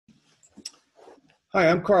Hi,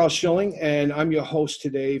 I'm Carl Schilling, and I'm your host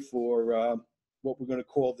today for what we're going to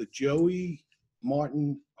call the Joey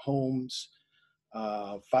Martin Holmes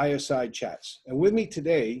Fireside Chats. And with me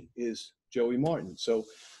today is Joey Martin. So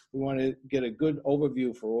we want to get a good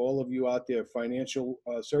overview for all of you out there, financial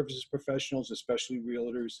services professionals, especially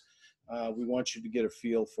realtors. We want you to get a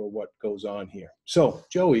feel for what goes on here. So,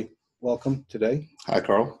 Joey, welcome today. Hi,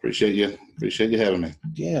 Carl. Appreciate you having me.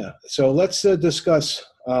 Yeah. So let's discuss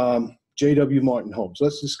J.W. Martin Holmes.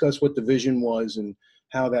 Let's discuss what the vision was and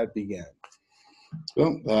how that began.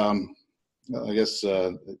 Well, I guess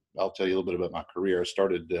I'll tell you a little bit about my career. I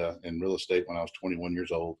started in real estate when I was 21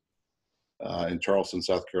 years old in Charleston,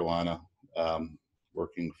 South Carolina,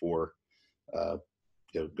 working for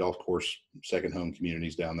golf course second home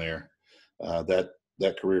communities down there. That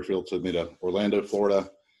career field took me to Orlando,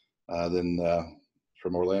 Florida, then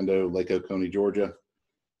from Orlando, Lake Oconee, Georgia,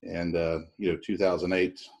 and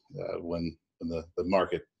 2008 when the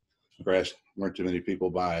market crashed, weren't too many people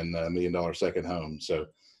buying $1 million second homes. So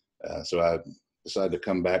I decided to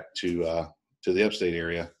come back to the upstate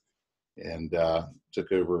area and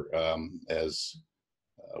took over as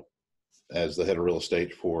the head of real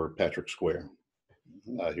estate for Patrick Square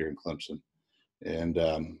here in Clemson. And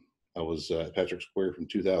I was at Patrick Square from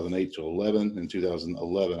 2008 to 11. In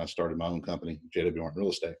 2011, I started my own company, J.W. Martin Real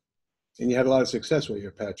Estate. And you had a lot of success with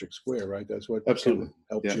your Patrick Square, right? That's what absolutely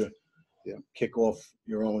helped you kick off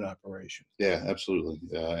your own operation. Yeah, absolutely.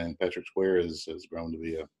 And Patrick Square has grown to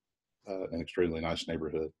be an extremely nice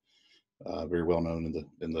neighborhood, very well known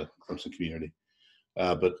in the Clemson community.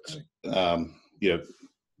 But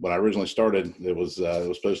when I originally started, it was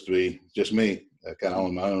supposed to be just me, kind of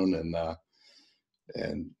on my own,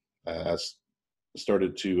 and I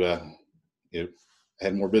started to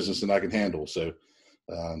had more business than I could handle. So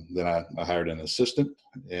then I hired an assistant,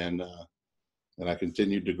 and I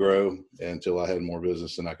continued to grow until I had more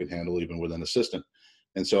business than I could handle, even with an assistant.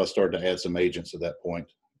 And so I started to add some agents at that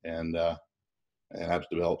point, and I've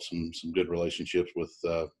developed some good relationships with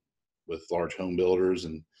large home builders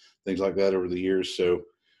and things like that over the years. So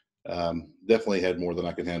definitely had more than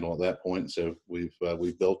I could handle at that point. So we've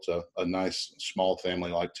built a nice small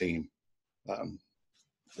family-like team.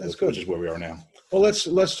 That's good. Which is where we are now. Well,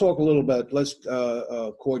 let's talk a little bit. Let's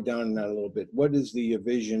core down on that a little bit. What is the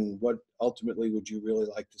vision? What ultimately would you really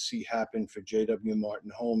like to see happen for J.W. Martin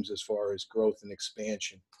Holmes as far as growth and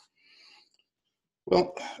expansion?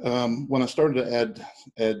 Well, when I started to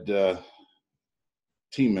add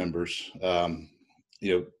team members, I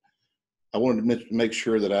wanted to make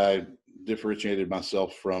sure that I differentiated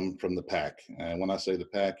myself from the pack. And when I say the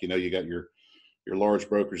pack, you got your large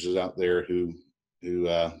brokerages out there who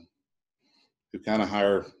kind of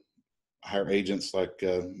hire agents like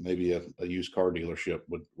maybe a used car dealership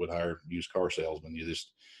would hire used car salesmen. You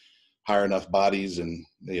just hire enough bodies, and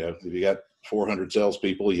if you got 400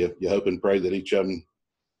 salespeople, you hope and pray that each of them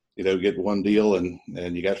get one deal, and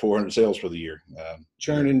you got 400 sales for the year.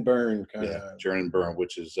 Churn and burn kind of. Yeah, churn and burn,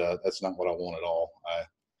 which is that's not what I want at all.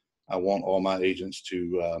 I want all my agents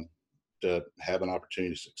to have an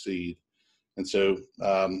opportunity to succeed, and so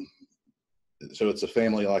it's a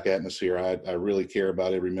family-like atmosphere. I really care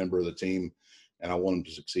about every member of the team, and I want them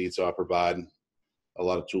to succeed. So I provide a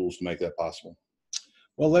lot of tools to make that possible.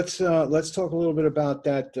 Well, let's talk a little bit about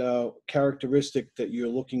that characteristic that you're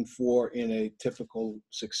looking for in a typical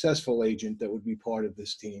successful agent that would be part of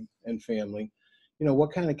this team and family.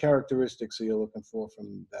 What kind of characteristics are you looking for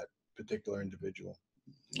from that particular individual?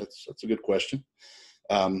 That's a good question.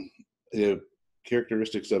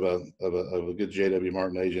 Characteristics of a good J.W.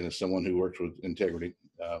 Martin agent is someone who works with integrity,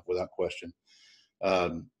 without question.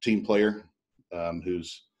 Team player,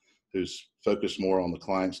 who's focused more on the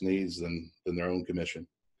client's needs than their own commission.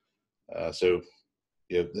 So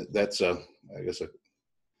that's I guess a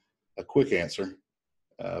quick answer,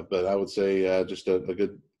 but I would say just a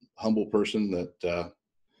good humble person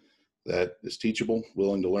that is teachable,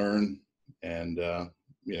 willing to learn, and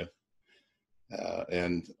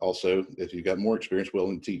and also, if you've got more experience,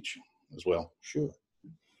 willing to teach as well. Sure.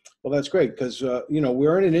 Well, that's great because,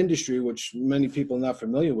 we're in an industry which many people are not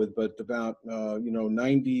familiar with, but about,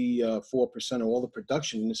 94% of all the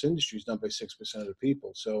production in this industry is done by 6% of the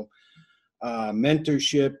people. So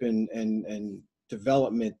mentorship and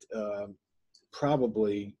development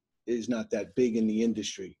probably is not that big in the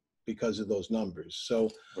industry because of those numbers. So,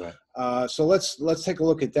 right. So let's take a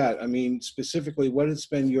look at that. I mean, specifically, what has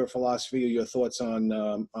been your philosophy or your thoughts on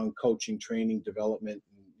coaching, training, development,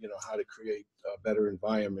 and how to create a better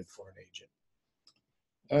environment for an agent?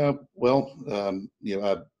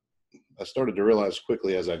 I started to realize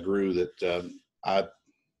quickly as I grew that I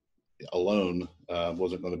alone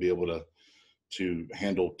wasn't going to be able to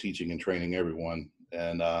handle teaching and training everyone.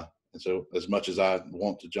 And so as much as I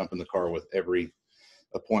want to jump in the car with every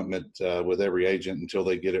appointment with every agent until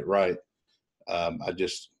they get it right, I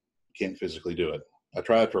just can't physically do it. I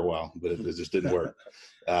tried for a while, but it just didn't work.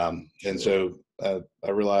 And so I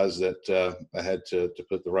realized that I had to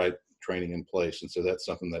put the right training in place. And so that's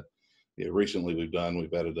something that recently we've done.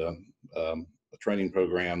 We've added a training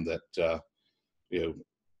program that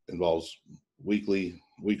involves weekly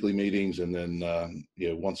meetings, and then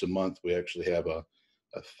once a month we actually have a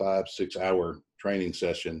 5-6 hour training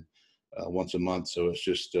session once a month. So it's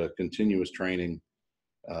just continuous training,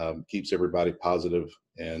 keeps everybody positive,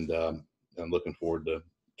 and looking forward to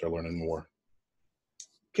learning more.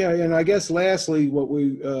 Okay, and I guess lastly, what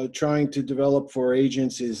we're trying to develop for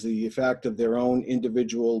agents is the fact of their own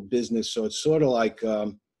individual business. So it's sort of like,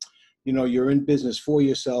 you're in business for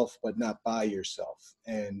yourself, but not by yourself.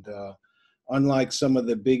 And unlike some of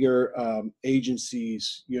the bigger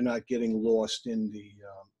agencies, you're not getting lost in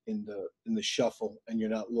the shuffle, and you're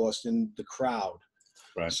not lost in the crowd.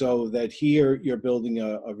 Right. So that here you're building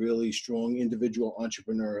a really strong individual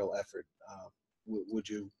entrepreneurial effort. Would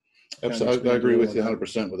you? Absolutely, I agree with you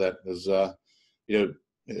 100% with that. Because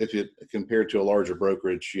if you compare it to a larger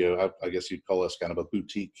brokerage, I guess you'd call us kind of a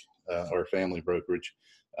boutique or a family brokerage.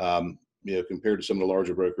 Compared to some of the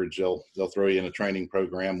larger brokerage, they'll throw you in a training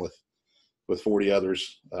program with 40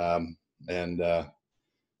 others, and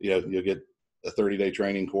you'll get a 30-day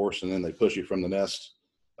training course, and then they push you from the nest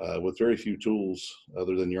with very few tools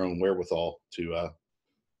other than your own wherewithal to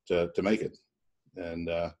make it. And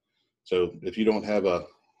so if you don't have a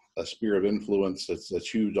sphere of influence that's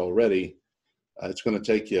huge already, it's going to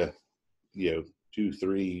take you 2,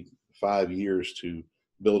 3, 5 years to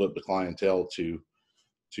build up the clientele to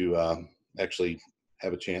actually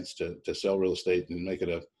have a chance to sell real estate and make it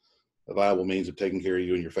a viable means of taking care of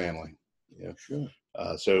you and your family. Sure.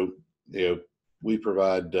 So we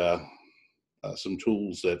provide some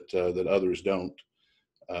tools that others don't,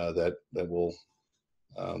 that will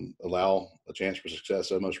allow a chance for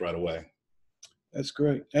success almost right away. That's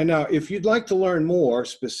great. And now, if you'd like to learn more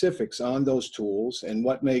specifics on those tools and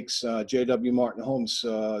what makes J.W. Martin Homes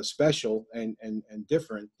special and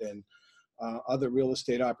different than other real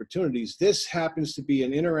estate opportunities, this happens to be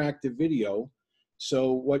an interactive video.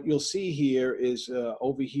 So what you'll see here is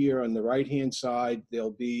over here on the right-hand side,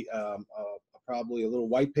 there'll be probably a little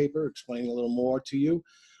white paper explaining a little more to you.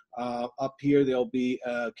 Up here, there'll be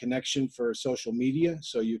a connection for social media.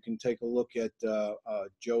 So you can take a look at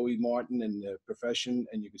Joey Martin and the profession,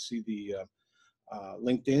 and you can see the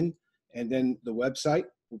LinkedIn. And then the website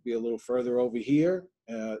will be a little further over here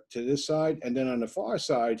to this side. And then on the far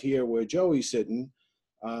side here where Joey's sitting,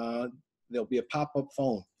 there'll be a pop-up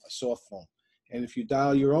phone, a soft phone. And if you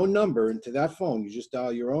dial your own number into that phone, you just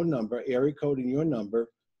dial your own number, area code in your number,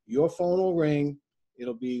 your phone will ring.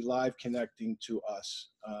 It'll be live connecting to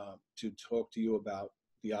us to talk to you about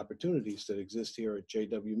the opportunities that exist here at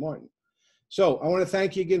J.W. Martin. So I want to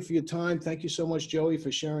thank you again for your time. Thank you so much, Joey,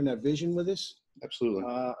 for sharing that vision with us. Absolutely.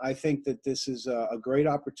 I think that this is a great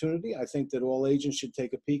opportunity. I think that all agents should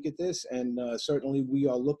take a peek at this, and certainly we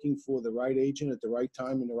are looking for the right agent at the right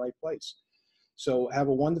time in the right place. So have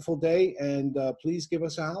a wonderful day, and please give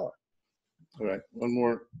us a holler. All right. One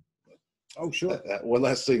more. Oh, sure. One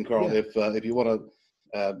last thing, Carl. Yeah. If you want to,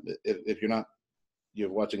 if you're not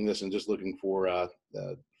watching this and just looking for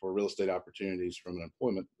real estate opportunities from an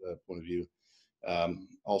employment point of view,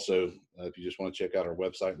 also if you just want to check out our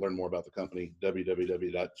website, learn more about the company,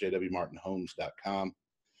 www.jwmartinhomes.com.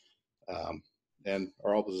 And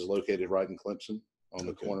our office is located right in Clemson on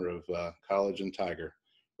the corner of College and Tiger,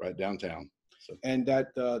 right downtown. So. And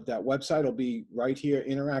that website will be right here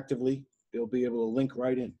interactively. They'll be able to link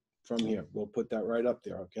right in from here. We'll put that right up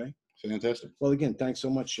there. Okay. Fantastic. Well, again, thanks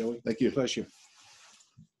so much, Joey. Thank you. Pleasure.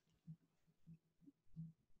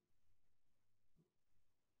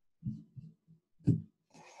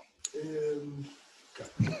 And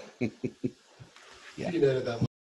you can edit that.